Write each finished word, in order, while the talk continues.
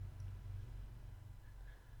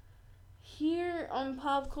on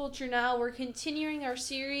Pop Culture Now. We're continuing our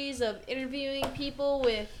series of interviewing people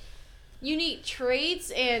with unique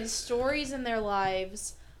traits and stories in their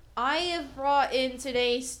lives. I have brought in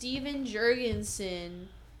today Steven Jurgensen,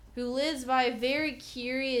 who lives by a very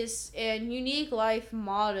curious and unique life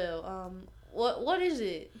motto. What is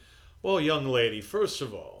it? Well, young lady, first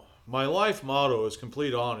of all, my life motto is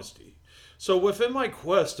complete honesty. So, within my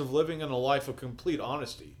quest of living in a life of complete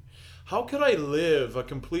honesty, how could I live a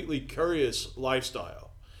completely curious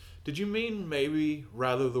lifestyle? Did you mean maybe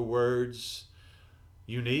rather the words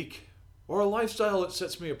unique or a lifestyle that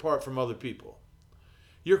sets me apart from other people?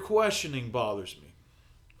 Your questioning bothers me.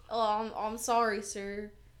 Oh, I'm sorry,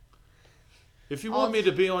 sir. If you want me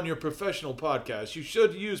to be on your professional podcast, you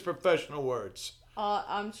should use professional words.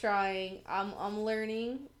 I'm trying. I'm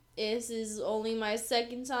learning. This is only my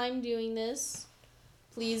second time doing this.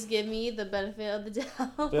 Please give me the benefit of the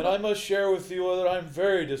doubt. Then I must share with you that I'm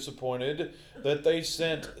very disappointed that they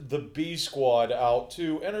sent the B Squad out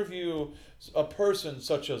to interview a person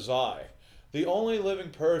such as I, the only living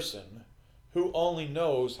person who only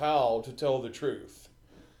knows how to tell the truth.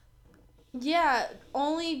 Yeah,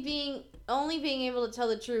 only being able to tell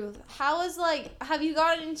the truth. How is have you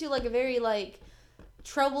gotten into a very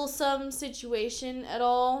troublesome situation at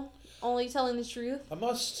all? Only telling the truth? I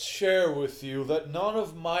must share with you that none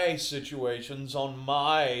of my situations on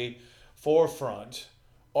my forefront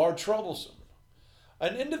are troublesome.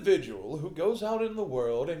 An individual who goes out in the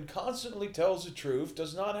world and constantly tells the truth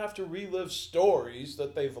does not have to relive stories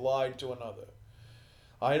that they've lied to another.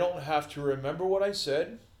 I don't have to remember what I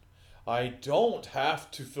said. I don't have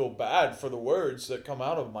to feel bad for the words that come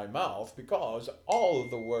out of my mouth because all of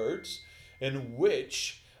the words in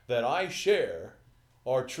which that I share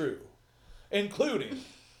are true. Including,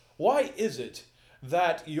 why is it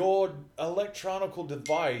that your electronical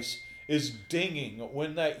device is dinging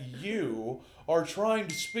when that you are trying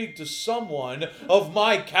to speak to someone of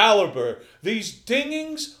my caliber? These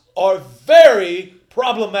dingings are very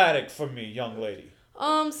problematic for me, young lady.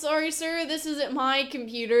 Sorry, sir. This isn't my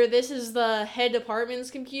computer. This is the head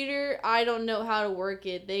department's computer. I don't know how to work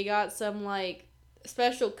it. They got some,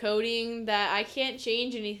 special coding that I can't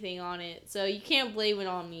change anything on it. So you can't blame it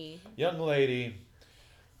on me. Young lady,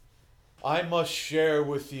 I must share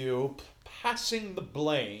with you, passing the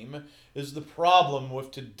blame is the problem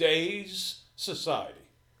with today's society.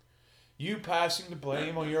 You passing the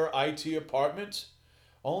blame on your IT department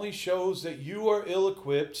only shows that you are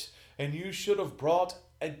ill-equipped and you should have brought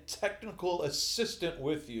a technical assistant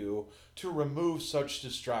with you to remove such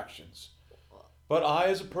distractions. But I,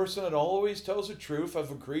 as a person that always tells the truth,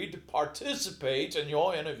 have agreed to participate in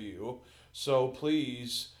your interview. So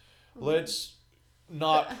please, let's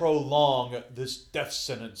not prolong this death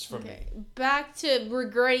sentence for me. Back to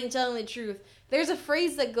regretting telling the truth. There's a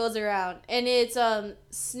phrase that goes around, and it's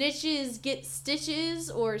snitches get stitches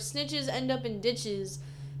or snitches end up in ditches.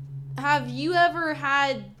 Have you ever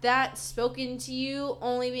had that spoken to you,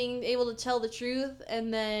 only being able to tell the truth,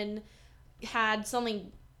 and then had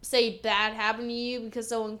something, say, bad happen to you because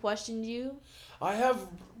someone questioned you? I have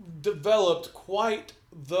developed quite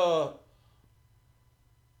the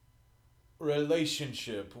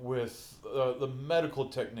relationship with the medical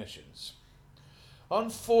technicians.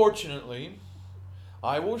 Unfortunately,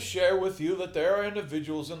 I will share with you that there are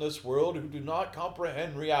individuals in this world who do not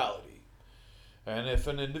comprehend reality. And if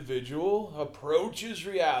an individual approaches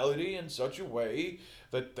reality in such a way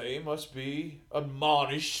that they must be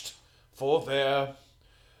admonished for their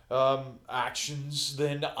actions,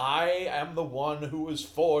 then I am the one who is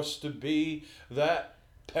forced to be that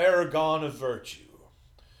paragon of virtue.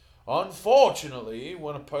 Unfortunately,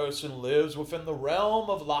 when a person lives within the realm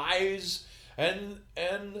of lies and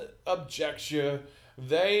objection,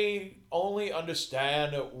 they only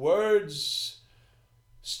understand words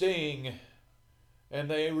sting, and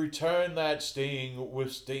they return that sting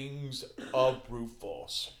with stings of brute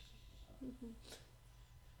force.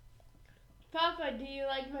 Papa, do you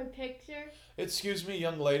like my picture? Excuse me,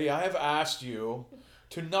 young lady, I have asked you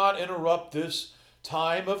to not interrupt this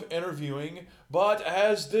time of interviewing, but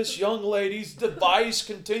as this young lady's device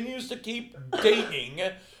continues to keep dinging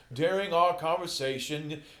during our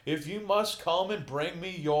conversation, if you must come and bring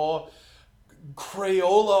me your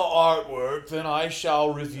Crayola artwork, then I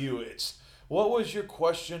shall review it. What was your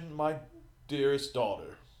question, my dearest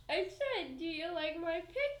daughter? I said, do you like my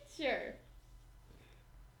picture?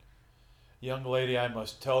 Young lady, I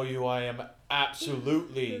must tell you I am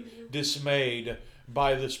absolutely dismayed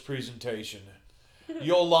by this presentation.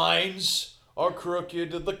 Your lines are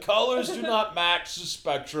crooked. The colors do not match the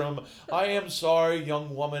spectrum. I am sorry,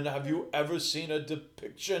 young woman. Have you ever seen a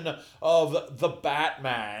depiction of the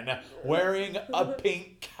Batman wearing a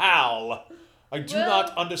pink cowl? I do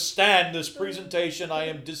not understand this presentation. I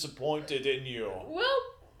am disappointed in you. Well,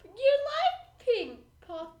 you like pink,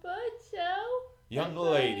 Papa, so... Young that's why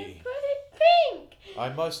I lady, put it pink. I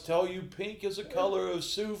must tell you, pink is a color of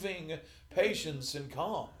soothing patience and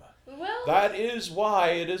calm. Well, That is why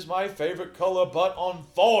it is my favorite color, but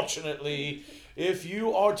unfortunately, if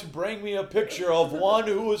you are to bring me a picture of one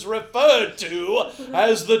who is referred to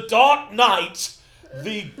as the Dark Knight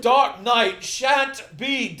shan't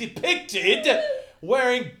be depicted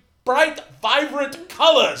wearing bright, vibrant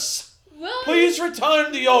colors. well, Please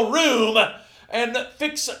return to your room and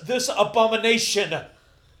fix this abomination.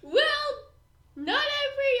 well, not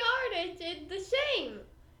every artist is the same.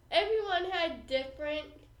 Everyone had different...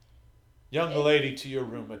 Young lady, to your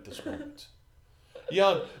room at this moment.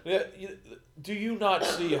 Do you not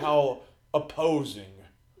see how opposing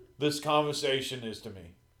this conversation is to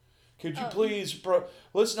me? Could you please,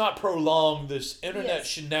 let's not prolong this internet Yes.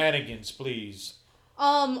 shenanigans, please.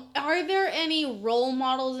 Are there any role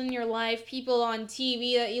models in your life, people on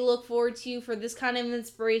TV that you look forward to for this kind of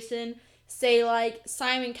inspiration? Say like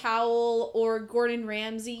Simon Cowell or Gordon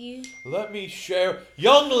Ramsay? Let me share.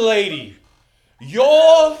 Young lady,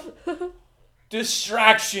 your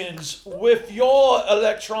distractions with your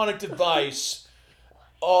electronic device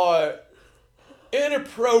are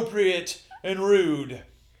inappropriate and rude.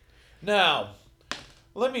 Now,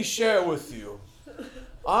 let me share with you.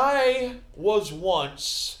 I was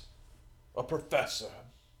once a professor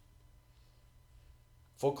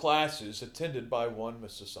for classes attended by one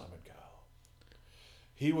Mr. Simon Cowell.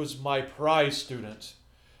 He was my prize student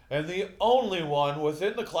and the only one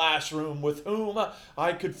within the classroom with whom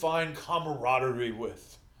I could find camaraderie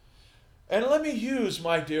with. And let me use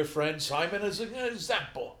my dear friend Simon as an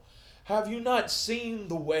example. Have you not seen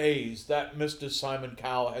the ways that Mr. Simon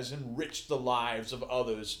Cowell has enriched the lives of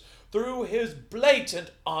others through his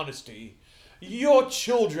blatant honesty? Your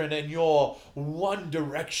children and your One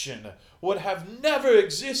Direction would have never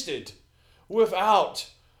existed without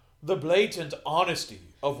the blatant honesty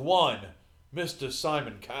of one Mr.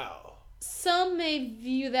 Simon Cowell. Some may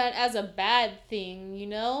view that as a bad thing, you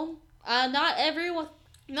know? Not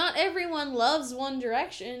everyone loves One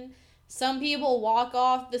Direction. Some people walk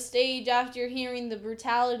off the stage after hearing the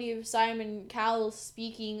brutality of Simon Cowell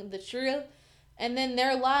speaking the truth, and then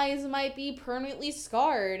their lives might be permanently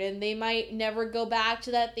scarred, and they might never go back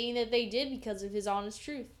to that thing that they did because of his honest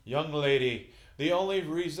truth. Young lady, the only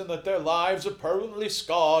reason that their lives are permanently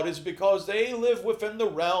scarred is because they live within the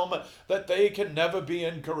realm that they can never be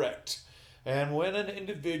incorrect. And when an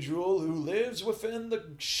individual who lives within the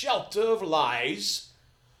shelter of lies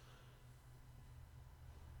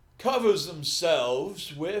covers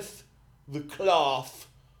themselves with the cloth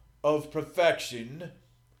of perfection,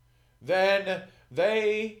 then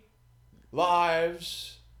their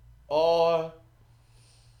lives are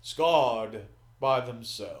scarred by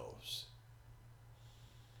themselves.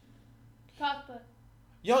 Papa,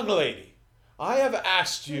 Young lady, I have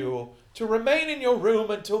asked you to remain in your room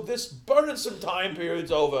until this burdensome time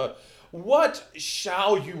period's over. What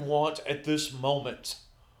shall you want at this moment?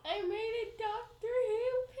 I made a Doctor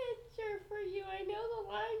Who picture for you. I know the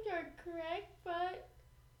lines aren't correct, but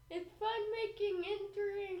it's fun making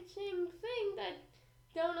interesting things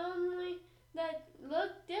that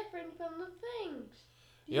look different from the things.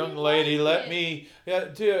 Do Young you lady, like let it? me,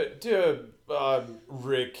 dear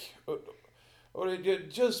Rick,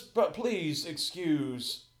 but please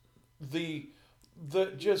excuse the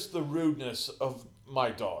rudeness of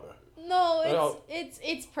my daughter. No, Well,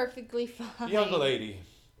 it's perfectly fine. Young lady,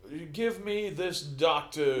 give me this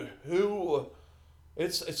Doctor Who.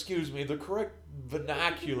 The correct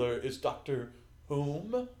vernacular is Doctor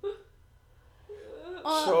Whom.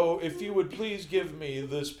 So if you would please give me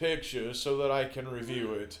this picture so that I can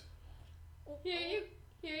review it. Here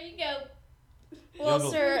you go. Well,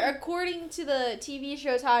 Young- sir, according to the TV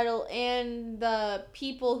show title and the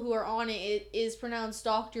people who are on it, it is pronounced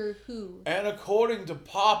Doctor Who. And according to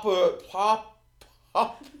Pop.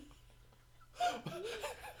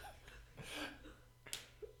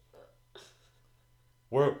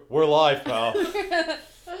 We're live, pal.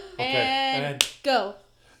 And go.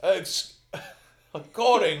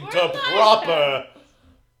 According We're to live, proper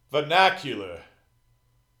vernacular,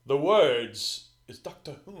 the words is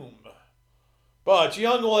Doctor Whom. But,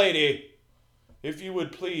 young lady, if you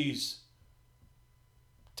would please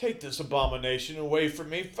take this abomination away from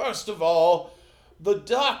me. First of all, The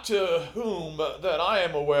doctor whom that I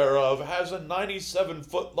am aware of has a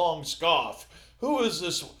 97-foot-long scarf. Who is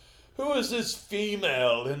this? Who is this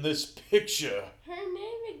female in this picture? Her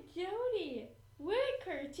name is Jody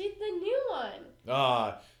Whitaker. She's the new one.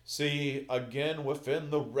 Ah, see, again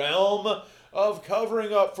within the realm of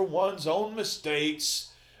covering up for one's own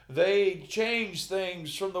mistakes, they change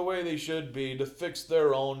things from the way they should be to fix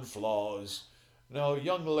their own flaws. Now,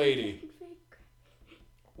 young lady,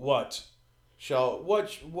 what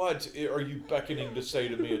what are you beckoning to say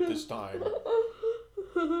to me at this time?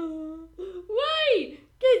 Why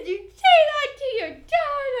did you say that to your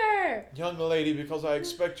daughter? Young lady, because I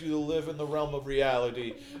expect you to live in the realm of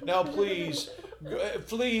reality. Now, please,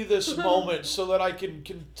 flee this moment so that I can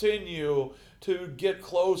continue to get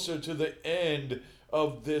closer to the end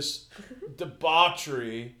of this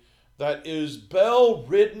debauchery that is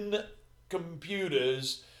bell-ridden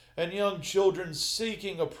computers and young children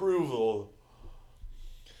seeking approval.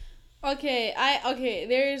 I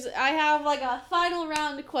have like a final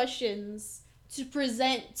round of questions to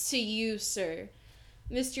present to you, sir,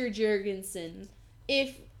 Mr. Jurgensen.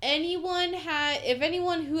 If anyone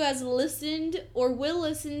who has listened or will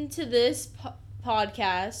listen to this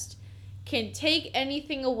podcast can take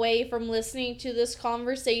anything away from listening to this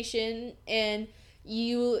conversation and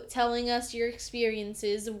you telling us your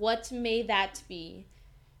experiences, what may that be?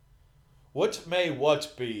 What may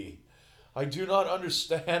what be? I do not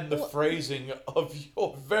understand the phrasing of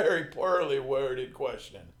your very poorly worded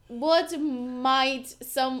question. What may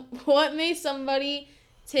somebody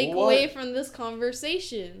take away from this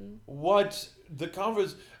conversation? What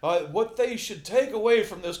they should take away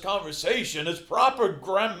from this conversation is proper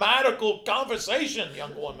grammatical conversation,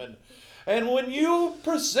 young woman. And when you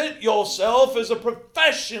present yourself as a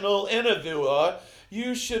professional interviewer,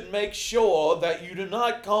 you should make sure that you do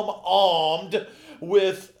not come armed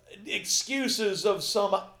with excuses of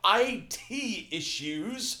some IT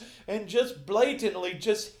issues and just blatantly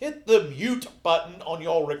just hit the mute button on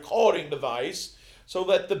your recording device so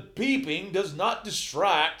that the beeping does not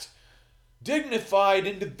distract dignified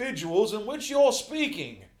individuals in which you're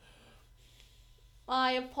speaking.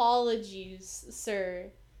 My apologies,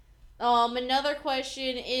 sir. Another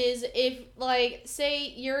question is if, like, say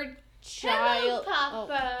your child... Hello,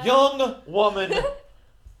 Papa. Young woman,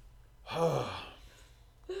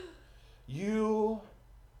 you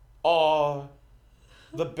are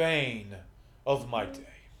the bane of my day.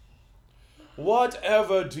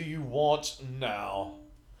 Whatever do you want now?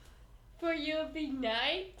 For you to be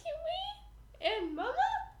nice to me and Mama?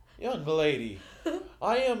 Young lady,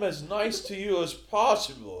 I am as nice to you as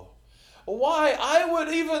possible. Why, I would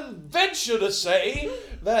even venture to say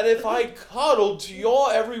that if I coddled to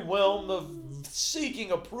your every whim of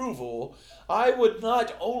seeking approval, I would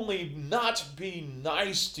not only not be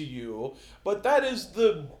nice to you, but that is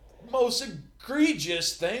the most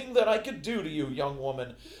egregious thing that I could do to you, young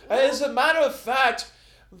woman. As a matter of fact,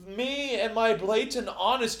 me and my blatant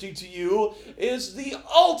honesty to you is the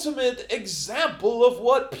ultimate example of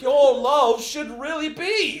what pure love should really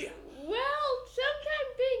be. Well,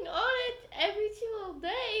 sometimes being honest every single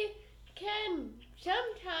day can,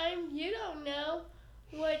 sometimes you don't know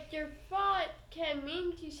what your thought can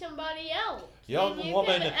mean to somebody else. Young and you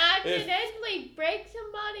woman, can accidentally break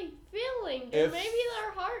somebody's feelings or maybe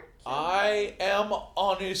their heart. I am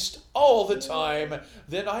honest all the time,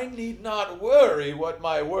 then I need not worry what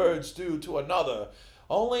my words do to another.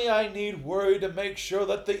 Only I need worry to make sure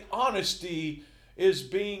that the honesty is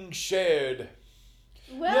being shared.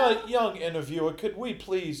 Well, Young interviewer, could we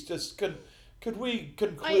please just could we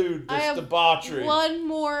conclude I this have debauchery? one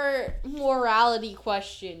more morality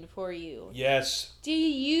question for you. Yes. Do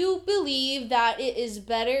you believe that it is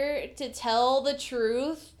better to tell the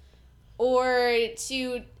truth or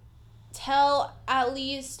to tell at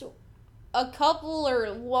least a couple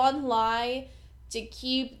or one lie to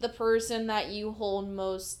keep the person that you hold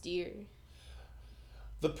most dear?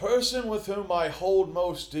 The person with whom I hold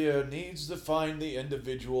most dear needs to find the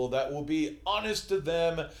individual that will be honest to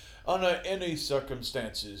them under any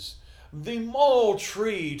circumstances. The moral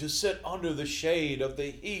tree to sit under the shade of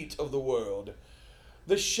the heat of the world.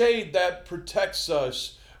 The shade that protects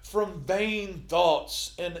us from vain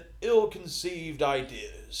thoughts and ill-conceived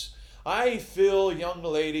ideas. I feel, young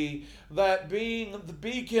lady, that being the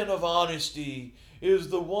beacon of honesty is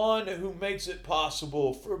the one who makes it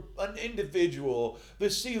possible for an individual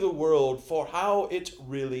to see the world for how it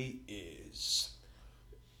really is.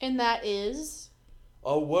 And that is?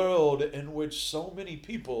 A world in which so many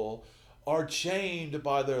people are chained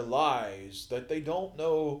by their lies that they don't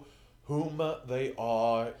know whom they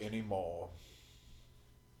are anymore.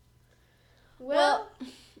 well,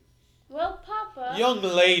 Papa. Papa. Young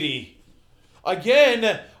lady,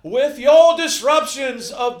 again, with your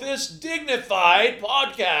disruptions of this dignified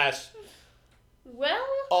podcast. Well,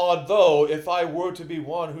 Although, if I were to be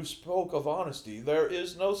one who spoke of honesty, there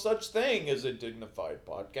is no such thing as a dignified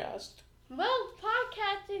podcast.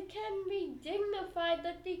 podcasting can be dignified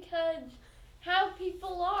just because how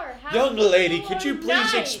people are. How Young lady, people could you are please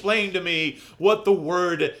nice. explain to me what the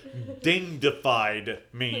word dignified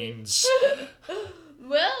means?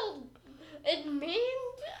 Well, it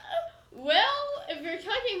means, if you're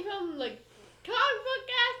talking from the comic book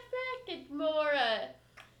aspect, it's more a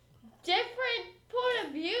different point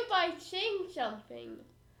of view by seeing something.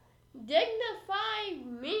 Dignified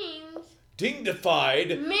means Dignified?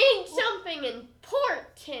 something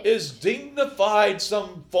important. Is dignified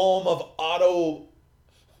some form of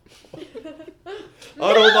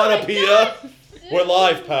automatopoeia? We're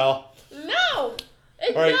live, pal. No,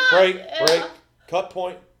 it's All right, not. break. Cut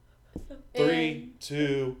point. 3,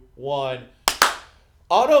 2, 1.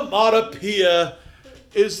 Automatopoeia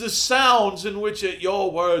is the sounds in which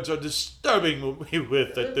your words are disturbing me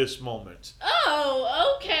with at this moment.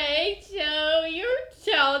 Oh, okay. So your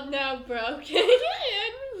child's now broken,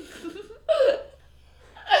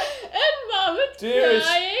 and Mama's Dearest-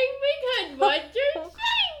 crying because what you're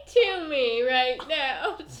saying to me right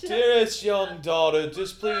now. Dearest young daughter,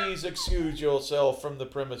 just please excuse yourself from the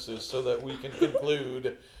premises so that we can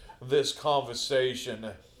conclude this conversation.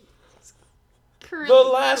 The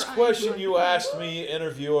last question you asked me,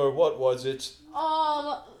 interviewer, what was it?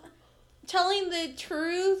 Telling the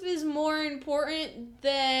truth is more important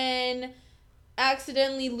than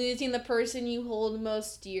accidentally losing the person you hold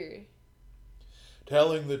most dear.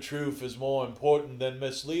 Telling the truth is more important than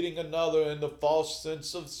misleading another in the false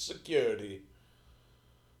sense of security.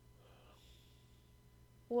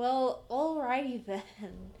 Well, alrighty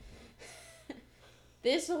then.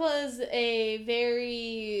 This was a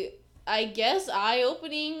very, I guess,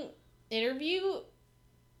 eye-opening interview,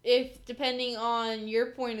 if depending on your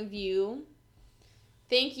point of view.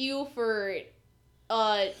 Thank you for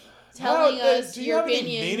telling us do you your have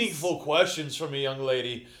opinions. any meaningful questions for me, young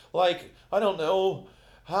lady? Like, I don't know,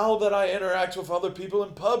 how that I interact with other people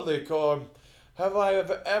in public, or have I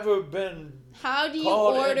ever been How do you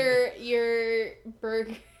called in- order your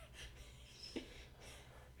burger?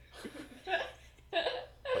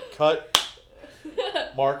 cut,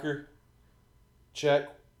 marker, check,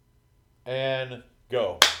 and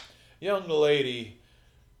go. Young lady,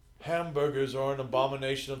 hamburgers are an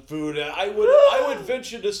abomination of food. I would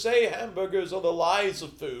venture to say hamburgers are the lies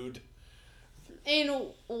of food. In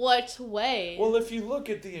what way? Well, if you look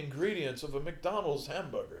at the ingredients of a McDonald's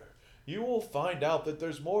hamburger, you will find out that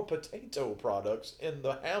there's more potato products in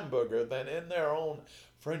the hamburger than in their own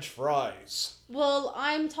French fries. Well,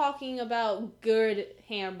 I'm talking about good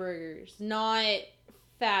hamburgers, not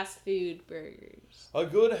fast food burgers. A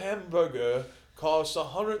good hamburger costs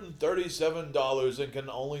 $137 and can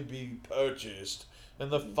only be purchased in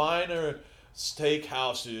the finer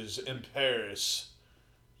steakhouses in Paris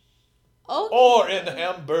Okay. or in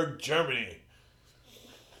Hamburg, Germany.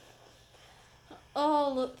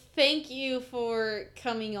 Oh, thank you for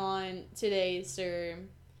coming on today, sir.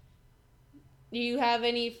 Do you have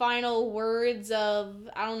any final words of,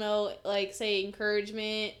 I don't know, like, say,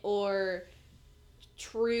 encouragement or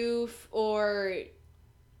truth or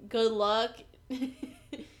good luck?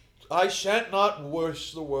 I shan't not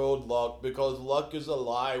wish the world luck, because luck is a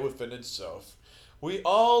lie within itself. We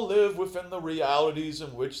all live within the realities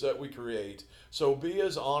in which that we create, so be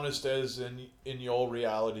as honest as in your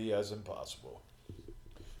reality as impossible.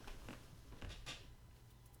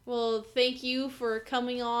 Well, thank you for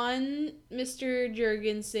coming on, Mr.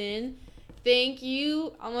 Jurgensen. Thank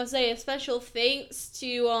you. I'm gonna say a special thanks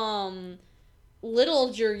to Little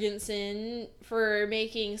Jurgensen for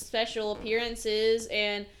making special appearances,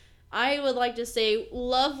 and I would like to say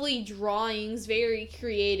lovely drawings, very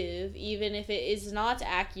creative, even if it is not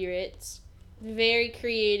accurate. Very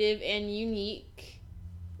creative and unique,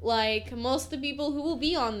 like most of the people who will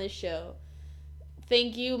be on this show.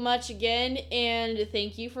 Thank you much again, and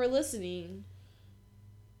thank you for listening.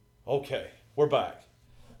 Okay, we're back.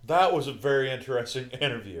 That was a very interesting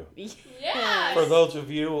interview. Yes. For those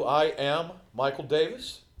of you, I am Michael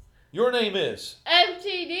Davis. Your name is?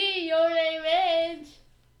 MTD, your name is.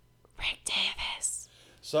 Rick Davis.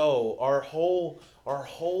 So our whole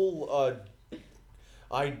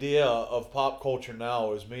idea of pop culture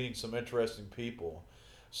now is meeting some interesting people.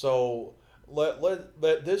 So let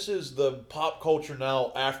this is the pop culture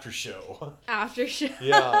now after show. After show.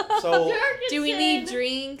 Yeah. So Do we need Jurgensen.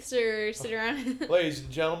 drinks or sit around? ladies and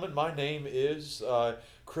gentlemen, my name is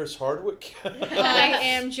Chris Hardwick. I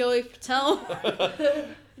am Joey Patel.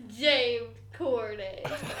 James Corden.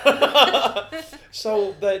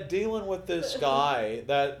 So that dealing with this guy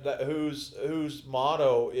that whose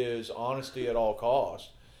motto is honesty at all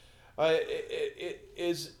costs.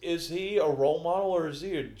 Is he a role model or is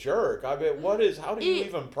he a jerk? I mean, how do you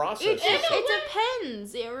even process this? It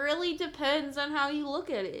depends. It really depends on how you look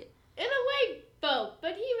at it. In a way, both.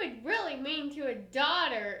 But he was really mean to a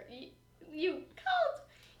daughter. He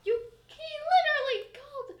literally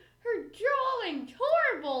called her drawing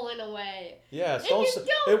horrible in a way. Yes, And you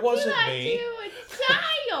don't it wasn't do that me. to a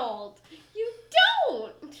child. You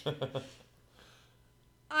don't.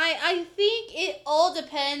 I think it all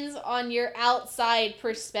depends on your outside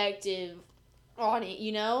perspective on it,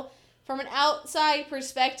 you know? From an outside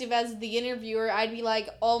perspective as the interviewer, I'd be like,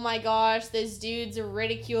 oh my gosh, this dude's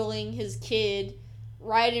ridiculing his kid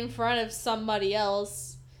right in front of somebody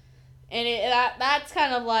else. And that's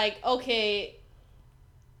kind of like, okay,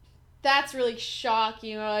 that's really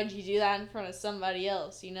shocking. Why would you do that in front of somebody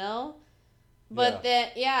else, you know? But then,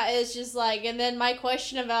 it's just like, and then my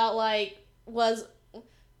question about, like, was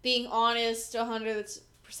being honest 100%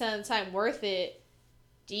 of the time worth it?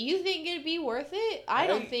 Do you think it'd be worth it? I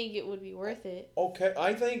don't think it would be worth it. Okay,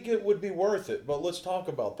 I think it would be worth it, but let's talk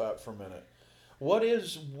about that for a minute. What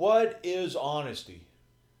is honesty?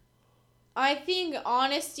 I think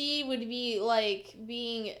honesty would be like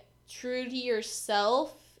being true to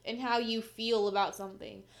yourself and how you feel about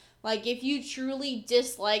something. Like if you truly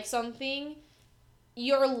dislike something,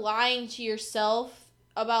 you're lying to yourself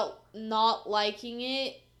about not liking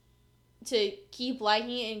it to keep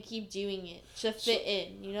liking it and keep doing it to fit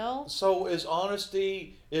in, you know? So is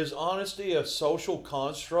honesty a social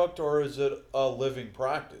construct or is it a living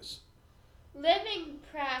practice? Living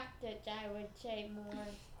practice, I would say more.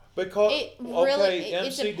 Because it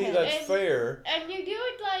MCD, depends. that's fair. And you do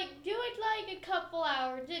it like a couple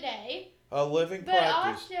hours a day. A living But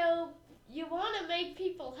practice. also, you want to make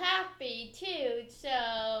people happy too,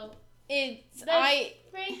 so I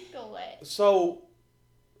sprinkle it. So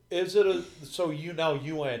is it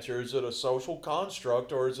you answer, is it a social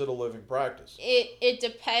construct or is it a living practice? it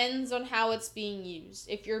depends on how it's being used.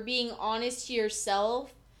 If you're being honest to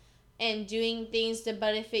yourself and doing things to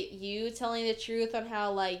benefit you, telling the truth on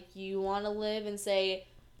how like you want to live and say,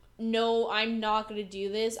 no, I'm not going to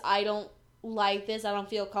do this. I don't like this. I don't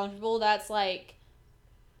feel comfortable. That's like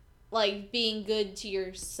being good to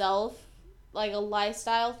yourself, like a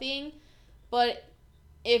lifestyle thing. But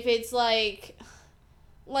if it's like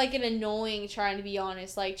an annoying trying to be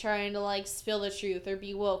honest, like trying to like spill the truth or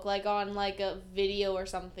be woke, like on like a video or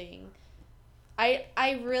something,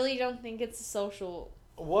 I really don't think it's a social.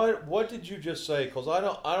 What did you just say? Because I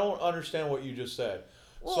don't understand what you just said.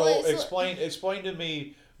 Well, So explain to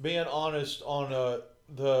me being honest on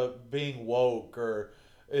the being woke or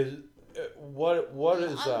is what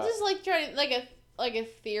is that? I'm just like trying like a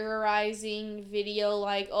theorizing video,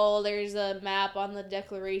 like, oh, there's a map on the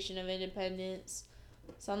Declaration of Independence,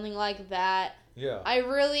 something like that. Yeah. I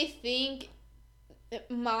really think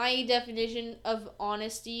my definition of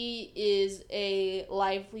honesty is a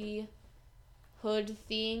livelihood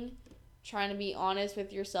thing, trying to be honest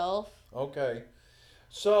with yourself. Okay.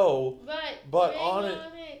 So But on being it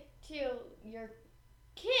honest to your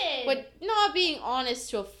kid. But not being honest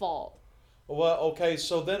to a fault. well, okay,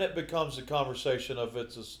 so then it becomes a conversation of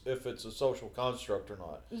if it's a social construct or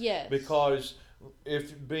not. Yes. Because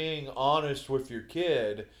if being honest with your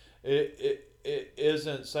kid, it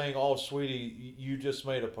isn't saying, "Oh, sweetie, you just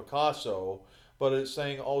made a Picasso," but it's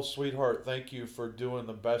saying, "Oh, sweetheart, thank you for doing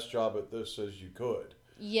the best job at this as you could."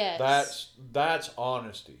 Yes. That's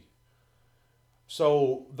honesty.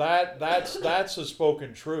 So that's a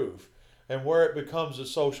spoken truth, and where it becomes a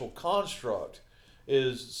social construct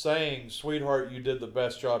is saying, "Sweetheart, you did the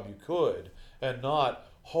best job you could," and not,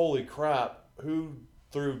 "Holy crap, who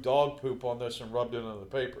threw dog poop on this and rubbed it into the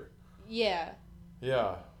paper?" Yeah.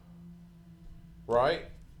 Yeah. Right?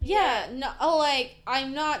 Yeah, no, like,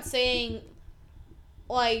 I'm not saying,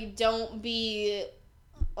 like, don't be,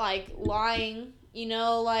 like, lying, you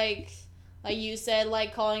know, like you said,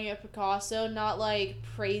 like, calling it Picasso, not, like,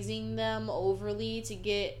 praising them overly to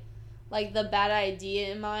get, like, the bad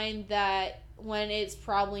idea in mind that when it's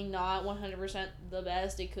probably not 100% the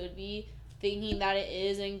best it could be, thinking that it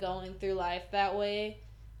is and going through life that way.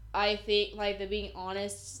 I think, like, the being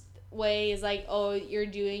honest way is like, oh, you're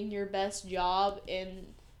doing your best job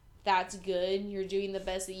and that's good. You're doing the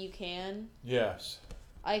best that you can. Yes.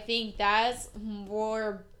 I think that's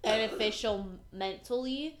more beneficial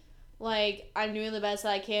mentally. Like, I'm doing the best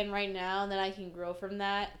that I can right now and then I can grow from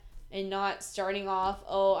that and not starting off,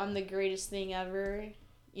 oh, I'm the greatest thing ever.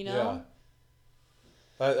 you know?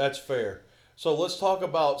 Yeah. That's fair. So let's talk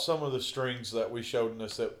about some of the strings that we showed in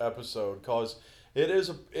this episode, because it is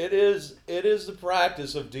the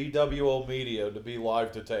practice of DWO Media to be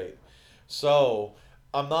live to tape. So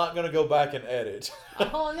I'm not going to go back and edit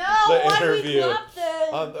Oh no! the Why interview we clap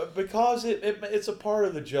then? because it's a part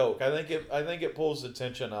of the joke. I think it pulls the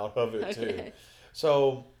tension out of it too. Okay.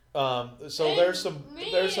 So there's some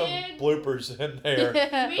bloopers in there Me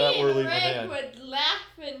that we're and leaving Rick in. was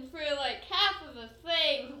laughing for like half of the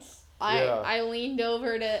things. Yeah. I leaned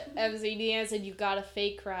over to MZD and said, "You got a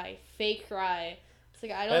fake cry, fake cry." It's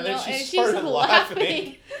like I don't And know, then she and started she's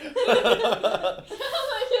laughing.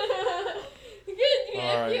 Because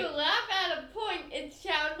All if right. you laugh at a point, it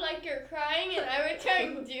sounds like you're crying, and every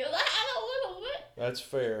time you laugh a little bit, That's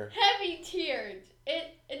fair. heavy tears.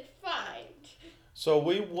 It's fine. So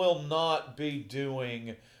we will not be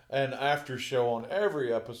doing an after show on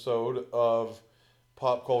every episode of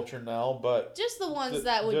Pop Culture Now, but just the ones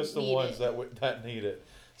that would just the need ones it. that need it.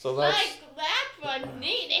 So that's Like that one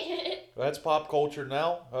needed. that's Pop Culture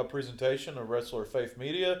Now, a presentation of Wrestler Faith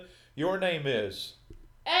Media. Your name is.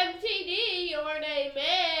 MTD, your name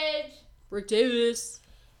is. Rick Davis.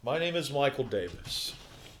 My name is Michael Davis.